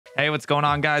Hey, what's going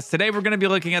on, guys? Today we're going to be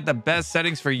looking at the best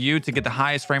settings for you to get the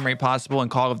highest frame rate possible in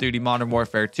Call of Duty Modern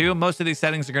Warfare 2. Most of these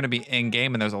settings are going to be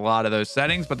in-game, and there's a lot of those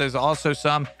settings, but there's also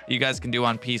some you guys can do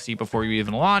on PC before you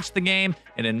even launch the game,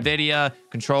 in Nvidia,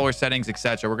 controller settings,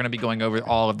 etc. We're going to be going over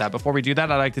all of that. Before we do that,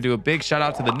 I'd like to do a big shout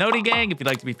out to the Noti Gang. If you'd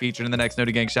like to be featured in the next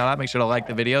Noti Gang shout out, make sure to like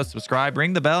the video, subscribe,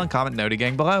 ring the bell, and comment Noti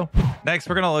Gang below. Next,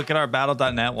 we're going to look at our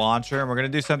battle.net launcher, and we're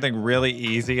going to do something really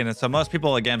easy. And so most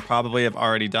people, again, probably have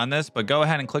already done this, but go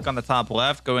ahead and click on the top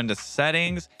left, go into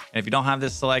settings. And if you don't have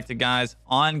this selected, guys,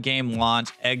 on game launch,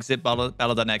 exit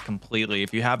battle.net completely.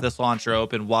 If you have this launcher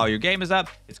open while your game is up,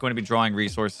 it's going to be drawing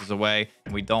resources away,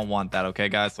 and we don't want that. Okay,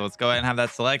 guys, so let's go ahead and have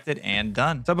that selected and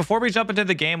done. So before we jump into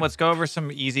the game, let's go over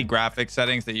some easy graphic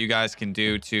settings that you guys can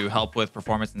do to help with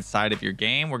performance inside of your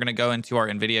game. We're going to go into our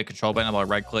Nvidia control panel by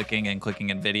right clicking and clicking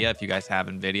Nvidia if you guys have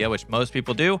Nvidia, which most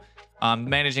people do.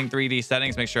 Managing 3D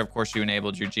settings, make sure of course you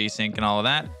enabled your G-Sync and all of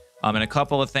that. And a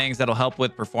couple of things that'll help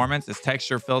with performance is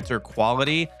texture filter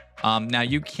quality. Now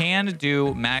you can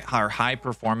do high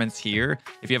performance here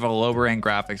if you have a lower end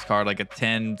graphics card, like a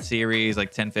 10 series, like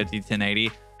 1050,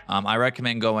 1080. I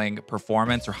recommend going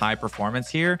performance or high performance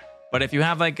here. But if you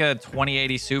have like a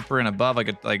 2080 Super and above,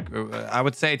 I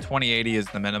would say 2080 is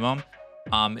the minimum.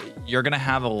 You're gonna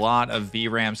have a lot of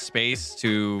VRAM space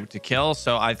to kill.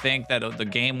 So I think that the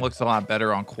game looks a lot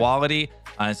better on quality.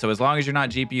 So as long as you're not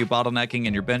GPU bottlenecking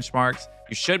in your benchmarks,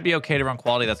 you should be okay to run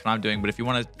quality. That's what I'm doing. But if you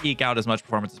want to eke out as much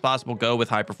performance as possible, go with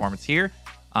high performance here.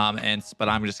 But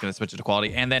I'm just gonna switch it to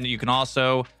quality. And then you can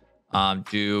also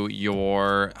do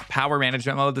your power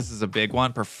management mode. This is a big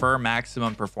one. Prefer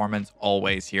maximum performance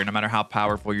always here. No matter how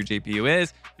powerful your GPU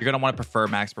is, you're going to want to prefer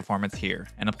max performance here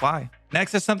and apply.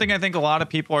 Next is something I think a lot of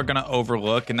people are going to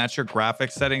overlook, and that's your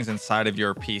graphics settings inside of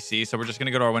your PC. So we're just going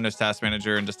to go to our Windows Task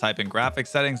Manager and just type in graphics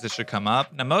settings. This should come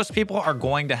up. Now, most people are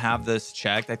going to have this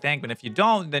checked, I think, but if you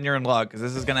don't, then you're in luck, because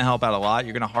this is going to help out a lot.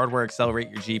 You're going to hardware accelerate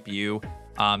your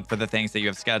GPU for the things that you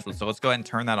have scheduled. So let's go ahead and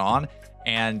turn that on.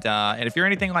 And if you're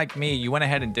anything like me, you went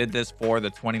ahead and did this for the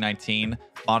 2019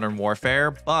 Modern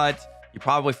Warfare, but you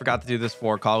probably forgot to do this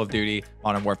for Call of Duty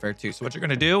Modern Warfare 2. So what you're going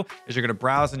to do is you're going to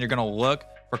browse and you're going to look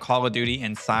for Call of Duty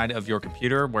inside of your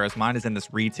computer, whereas mine is in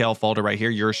this retail folder right here.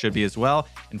 Yours should be as well.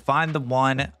 And find the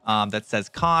one that says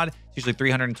COD. It's usually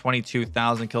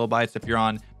 322,000 kilobytes if you're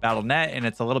on Battle.net, and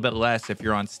it's a little bit less if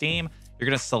you're on Steam. You're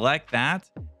going to select that,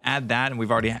 add that, and we've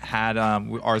already had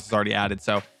ours is already added.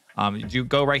 So you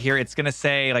go right here. It's going to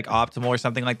say like optimal or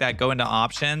something like that. Go into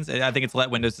options. I think it's let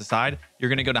Windows decide. You're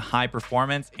going to go to high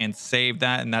performance and save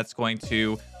that. And that's going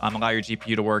to allow your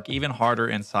GPU to work even harder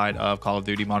inside of Call of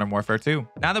Duty Modern Warfare 2.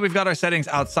 Now that we've got our settings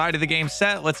outside of the game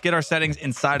set, let's get our settings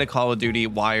inside of Call of Duty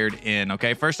wired in.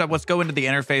 Okay, first up, let's go into the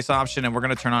interface option, and we're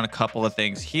going to turn on a couple of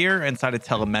things here inside of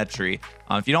telemetry.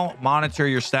 If you don't monitor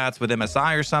your stats with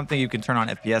MSI or something, you can turn on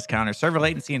FPS counter, server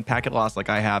latency, and packet loss like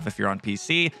I have if you're on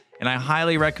PC. And I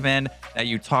highly recommend that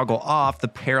you toggle off the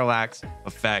parallax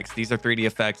effects. These are 3D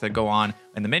effects that go on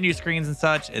in the menu screens and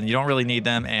such, and you don't really need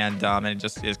them. And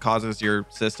it causes your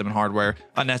system and hardware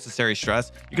unnecessary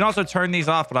stress. You can also turn these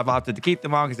off, but I've opted to keep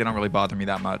them on because they don't really bother me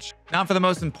that much. Now for the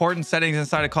most important settings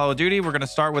inside of Call of Duty, we're going to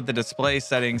start with the display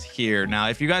settings here. Now,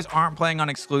 if you guys aren't playing on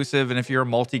exclusive, and if you're a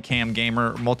multi-cam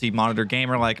gamer, multi-monitor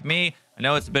gamer like me, I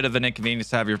know it's a bit of an inconvenience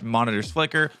to have your monitors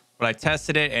flicker, but I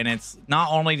tested it, and it's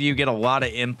not only do you get a lot of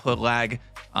input lag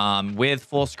with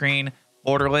full screen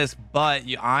borderless, but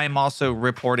I'm also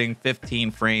reporting 15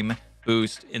 frame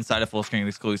boost inside of full screen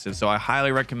exclusive. So I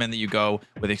highly recommend that you go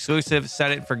with exclusive,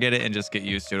 set it, forget it, and just get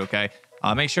used to it. Okay.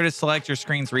 Make sure to select your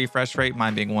screen's refresh rate,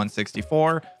 mine being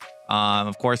 164.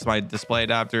 Of course, my display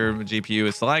adapter GPU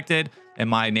is selected, and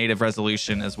my native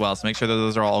resolution as well. So make sure that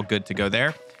those are all good to go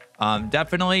there.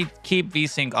 Definitely keep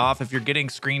VSync off. If you're getting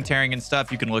screen tearing and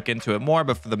stuff, you can look into it more,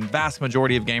 but for the vast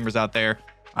majority of gamers out there,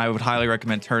 I would highly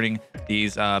recommend turning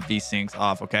these VSyncs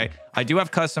off. Okay, I do have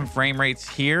custom frame rates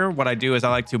here. What I do is I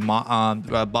like to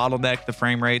bottleneck the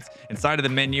frame rates inside of the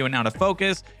menu and out of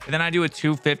focus, and then I do a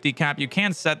 250 cap. You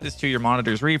can set this to your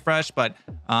monitor's refresh, but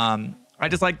I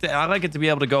like it to be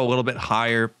able to go a little bit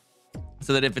higher,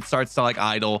 so that if it starts to like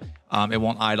idle, it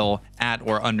won't idle at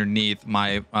or underneath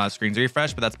my screen's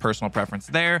refresh, but that's personal preference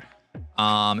there.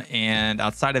 And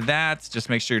outside of that, just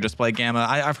make sure your display gamma.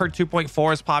 I've heard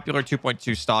 2.4 is popular,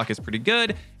 2.2 stock is pretty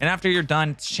good. And after you're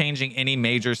done changing any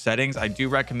major settings, I do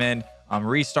recommend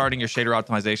restarting your shader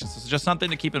optimization. So it's just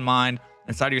something to keep in mind.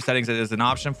 Inside of your settings, it is an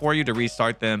option for you to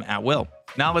restart them at will.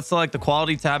 Now let's select the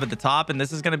quality tab at the top, and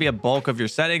this is going to be a bulk of your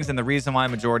settings, and the reason why a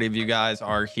majority of you guys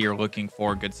are here looking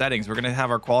for good settings. We're going to have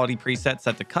our quality preset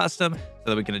set to custom so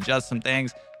that we can adjust some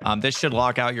things. This should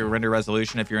lock out your render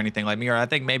resolution if you're anything like me, or I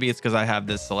think maybe it's because I have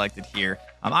this selected here.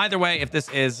 Either way, if this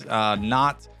is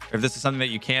if this is something that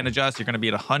you can adjust, you're going to be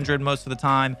at 100 most of the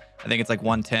time. I think it's like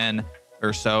 110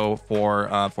 or so for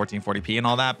 1440p and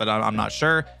all that, but I'm not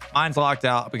sure. Mine's locked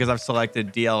out because I've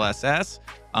selected DLSS.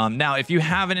 Now, if you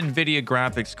have an Nvidia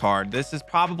graphics card, this is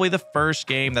probably the first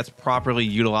game that's properly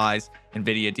utilized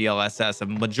Nvidia DLSS. A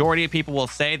majority of people will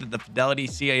say that the Fidelity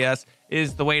CAS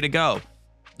is the way to go.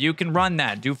 You can run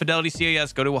that, do Fidelity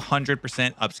CAS, go to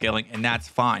 100% upscaling, and that's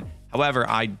fine. However,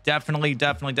 I definitely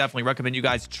recommend you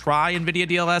guys try Nvidia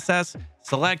DLSS,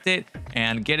 select it,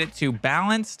 and get it to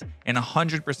balanced and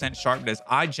 100% sharpness.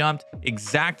 I jumped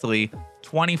exactly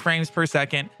 20 frames per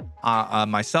second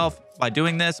myself by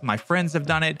doing this. My friends have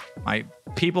done it. My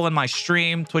people in my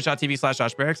stream,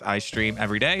 twitch.tv/joshbarracks, I stream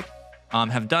every day,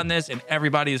 have done this, and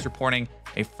everybody is reporting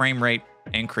a frame rate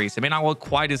increase. It may not look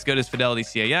quite as good as Fidelity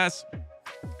CAS,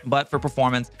 but for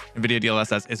performance, Nvidia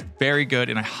DLSS is very good,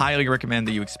 and I highly recommend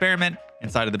that you experiment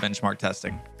inside of the benchmark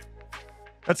testing.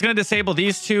 That's going to disable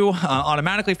these two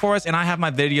automatically for us, and I have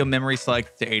my video memory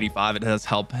selected to 85. It has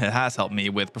helped me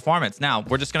with performance. Now,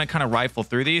 we're just going to kind of rifle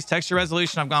through these. Texture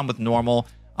resolution, I've gone with normal.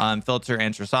 Filter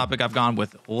anisotropic, I've gone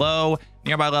with low.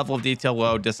 Nearby level of detail,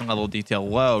 low. Distant level of detail,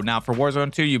 low. Now, for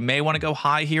Warzone 2, you may want to go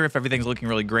high here if everything's looking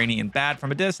really grainy and bad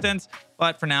from a distance,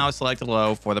 but for now, select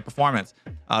low for the performance.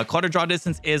 Clutter draw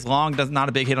distance is long, not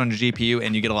a big hit on your GPU,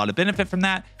 and you get a lot of benefit from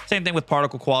that. Same thing with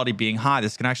particle quality being high.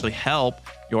 This can actually help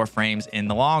your frames in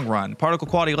the long run. Particle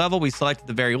quality level, we selected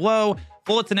the very low.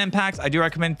 Bullets and impacts, I do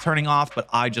recommend turning off, but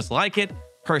I just like it.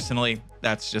 Personally,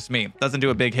 that's just me. Doesn't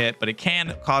do a big hit, but it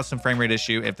can cause some frame rate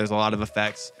issue if there's a lot of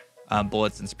effects,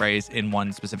 bullets and sprays in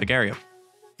one specific area.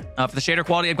 For the shader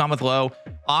quality, I've gone with low.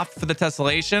 Off for the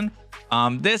tessellation.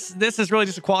 This is really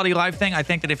just a quality of life thing. I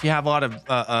think that if you have a lot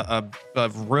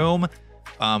of room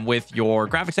with your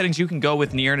graphic settings, you can go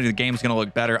with near and the game's going to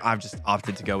look better. I've just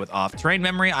opted to go with off. Terrain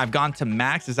memory, I've gone to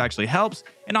max. This actually helps.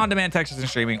 And on-demand textures and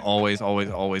streaming, always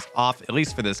off, at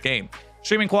least for this game.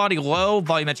 Streaming quality low,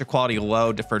 volumetric quality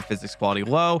low, deferred physics quality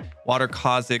low, water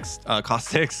caustics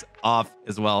off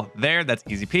as well there. That's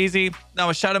easy peasy. Now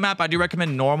with shadow map, I do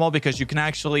recommend normal because you can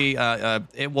actually,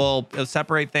 it'll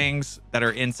separate things that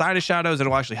are inside of shadows.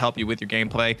 It'll actually help you with your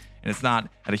gameplay, and it's not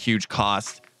at a huge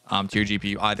cost to your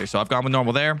GPU either. So I've gone with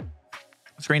normal there.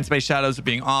 Screen space shadows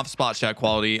being off, spot shadow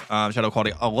quality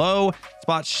low,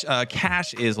 spot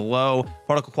cache is low,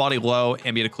 particle quality low,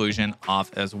 ambient occlusion off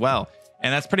as well.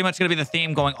 And that's pretty much going to be the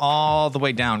theme going all the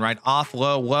way down, right? Off,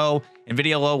 low, low,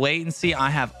 NVIDIA low latency,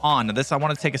 I have on. Now this, I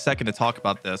want to take a second to talk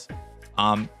about this.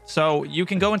 So you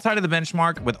can go inside of the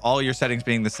benchmark with all your settings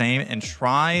being the same and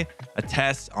try a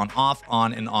test on off,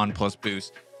 on, and on plus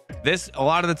boost. This, a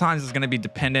lot of the times, is going to be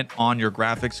dependent on your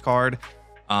graphics card.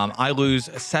 I lose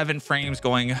 7 frames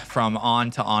going from on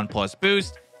to on plus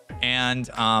boost. And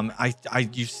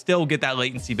you still get that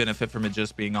latency benefit from it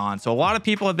just being on. So a lot of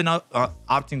people have been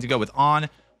opting to go with on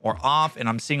or off, and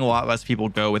I'm seeing a lot less people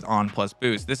go with on plus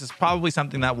boost. This is probably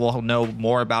something that we'll know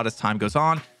more about as time goes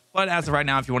on. But as of right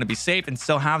now, if you want to be safe and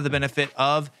still have the benefit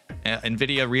of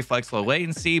NVIDIA Reflex low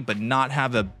latency, but not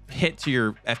have a hit to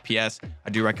your FPS, I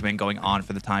do recommend going on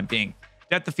for the time being.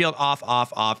 Depth of field off,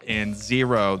 and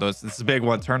 0. This is a big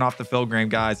one. Turn off the field grain,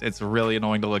 guys. It's really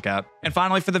annoying to look at. And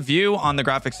finally, for the view on the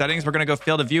graphic settings, we're going to go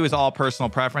field of view is all personal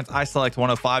preference. I select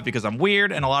 105 because I'm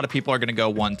weird, and a lot of people are going to go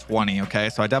 120, okay?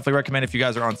 So I definitely recommend if you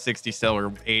guys are on 60 still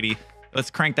or 80,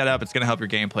 let's crank that up. It's going to help your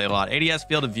gameplay a lot. ADS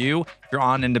field of view, if you're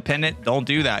on independent, don't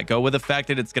do that. Go with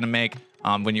affected. It's going to make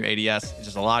when you ADS, it's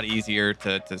just a lot easier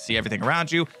to see everything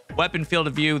around you. Weapon field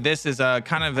of view, this is a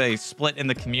kind of a split in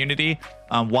the community.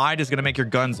 Wide is going to make your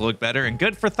guns look better and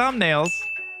good for thumbnails,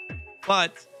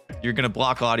 but you're going to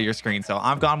block a lot of your screen. So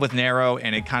I've gone with narrow,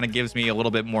 and it kind of gives me a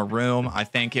little bit more room. I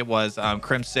think it was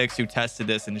Crim6 who tested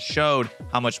this and showed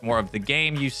how much more of the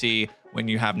game you see when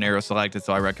you have narrow selected.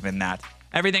 So I recommend that.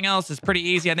 Everything else is pretty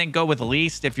easy. I think go with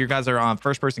least if you guys are on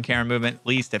first-person camera movement,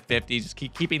 least at 50. Just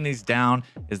keep keeping these down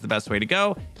is the best way to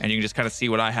go. And you can just kind of see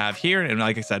what I have here. And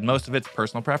like I said, most of it's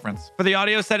personal preference. For the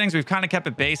audio settings, we've kind of kept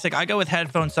it basic. I go with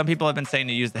headphones. Some people have been saying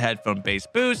to use the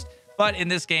headphone-based boost. But in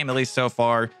this game, at least so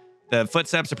far, the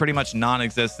footsteps are pretty much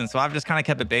non-existent. So I've just kind of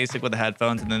kept it basic with the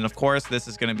headphones. And then, of course, this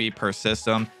is going to be per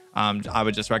system. I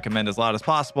would just recommend as loud as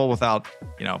possible without,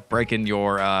 you know, breaking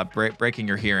your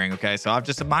hearing. Okay, so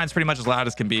mine's pretty much as loud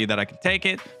as can be that I can take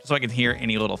it, just so I can hear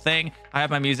any little thing. I have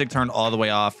my music turned all the way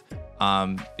off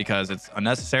because it's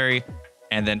unnecessary.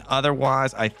 And then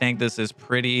otherwise, I think this is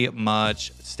pretty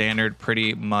much standard,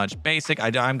 pretty much basic.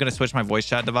 I'm gonna switch my voice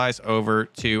chat device over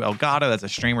to Elgato. That's a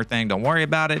streamer thing. Don't worry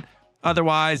about it.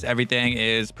 Otherwise, everything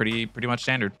is pretty much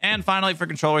standard. And finally, for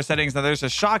controller settings, now there's a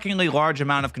shockingly large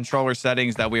amount of controller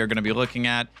settings that we are going to be looking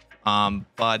at.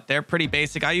 But they're pretty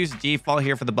basic. I use default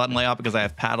here for the button layout because I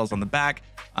have paddles on the back.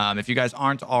 If you guys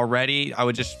aren't already, I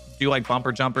would just do like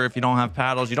bumper jumper if you don't have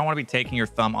paddles. You don't want to be taking your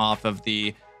thumb off of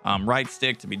the right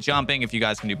stick to be jumping. If you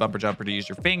guys can do bumper jumper to use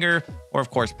your finger, or of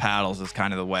course paddles is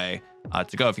kind of the way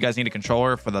to go. If you guys need a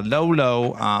controller for the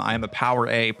low, I am a Power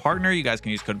A partner. You guys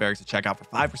can use code barracks to check out for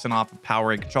 5% off of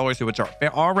Power A controllers, which are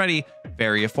already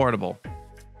very affordable.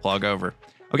 Plug over.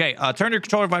 Okay, turn your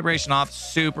controller vibration off.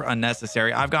 Super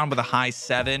unnecessary. I've gone with a high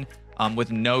 7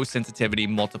 with no sensitivity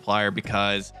multiplier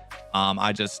because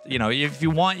I just, you know, if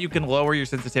you want, you can lower your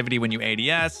sensitivity when you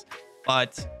ADS.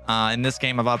 But in this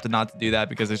game, I've opted not to do that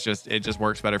because it just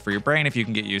works better for your brain if you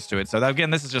can get used to it. So that, again,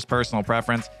 this is just personal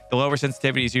preference. The lower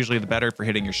sensitivity is usually the better for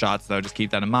hitting your shots, though. Just keep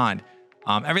that in mind.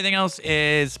 Everything else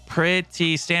is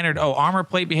pretty standard. Oh, armor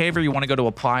plate behavior. You want to go to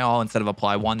apply all instead of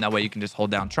apply one. That way you can just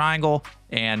hold down triangle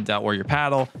and or your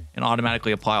paddle and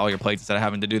automatically apply all your plates instead of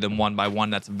having to do them one by one.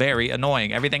 That's very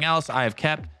annoying. Everything else I have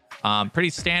kept pretty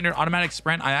standard. Automatic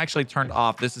sprint I actually turned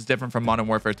off. This is different from Modern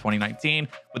Warfare 2019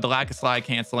 with the lack of slide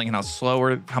canceling and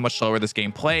how much slower this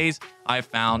game plays. I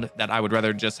found that I would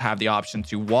rather just have the option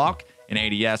to walk in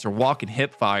ADS or walk in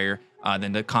hip fire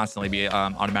than to constantly be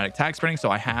automatic tag sprinting.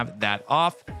 So I have that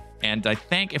off. And I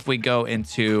think if we go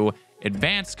into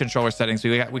advanced controller settings,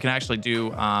 we can actually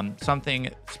do something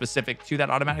specific to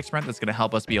that automatic sprint that's going to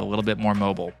help us be a little bit more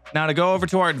mobile. Now, to go over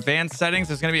to our advanced settings,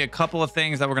 there's going to be a couple of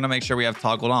things that we're going to make sure we have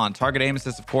toggled on. Target aim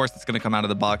assist, of course, that's going to come out of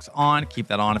the box on. Keep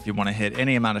that on if you want to hit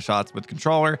any amount of shots with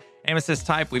controller. Aim assist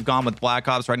type, we've gone with Black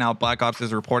Ops. Right now, Black Ops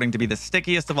is reporting to be the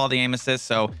stickiest of all the aim assists.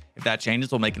 So if that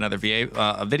changes, we'll make another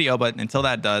video. But until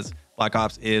that does, Black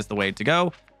Ops is the way to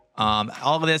go.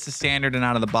 All of this is standard and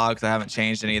out of the box. I haven't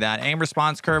changed any of that. Aim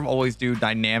response curve, always do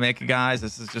dynamic, guys.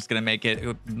 This is just going to make it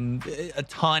a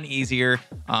ton easier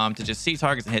to just see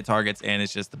targets and hit targets, and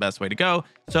it's just the best way to go.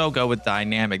 So go with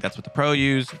dynamic. That's what the pros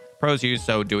use,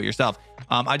 so do it yourself.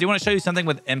 I do want to show you something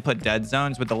with input dead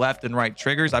zones with the left and right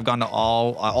triggers. I've gone to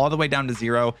all the way down to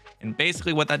 0, and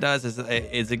basically what that does is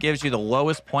it gives you the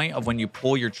lowest point of when you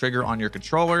pull your trigger on your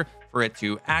controller for it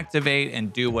to activate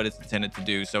and do what it's intended to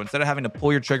do. So instead of having to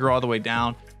pull your trigger all the way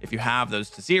down, if you have those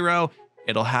to 0,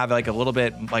 it'll have like a little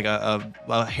bit like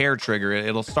a hair trigger.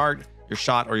 It'll start your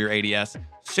shot or your ADS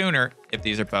sooner if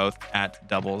these are both at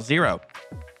 00.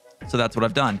 So that's what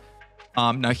I've done.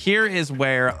 Now here is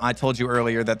where I told you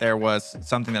earlier that there was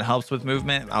something that helps with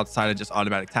movement outside of just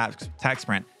automatic tag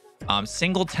sprint.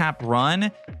 Single tap run,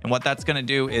 and what that's going to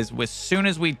do is as soon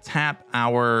as we tap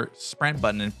our sprint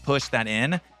button and push that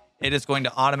in, it is going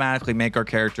to automatically make our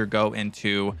character go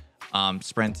into tag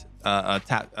sprint.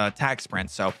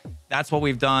 So that's what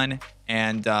we've done,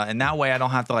 and that way I don't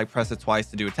have to like press it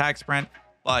twice to do a tag sprint,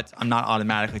 but I'm not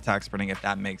automatically tag sprinting, if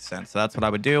that makes sense. So that's what I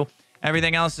would do.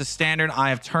 Everything else is standard. I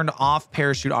have turned off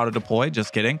parachute auto deploy.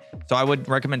 Just kidding. So I would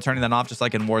recommend turning that off just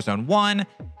like in Warzone 1.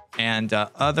 And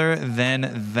other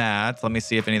than that, let me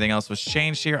see if anything else was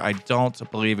changed here. I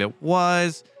don't believe it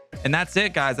was. And that's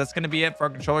it, guys. That's going to be it for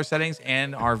our controller settings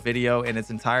and our video in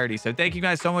its entirety. So thank you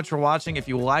guys so much for watching. If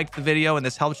you liked the video and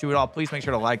this helps you at all, please make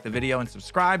sure to like the video and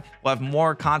subscribe. We'll have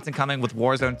more content coming with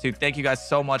Warzone 2. Thank you guys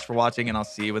so much for watching, and I'll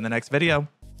see you in the next video.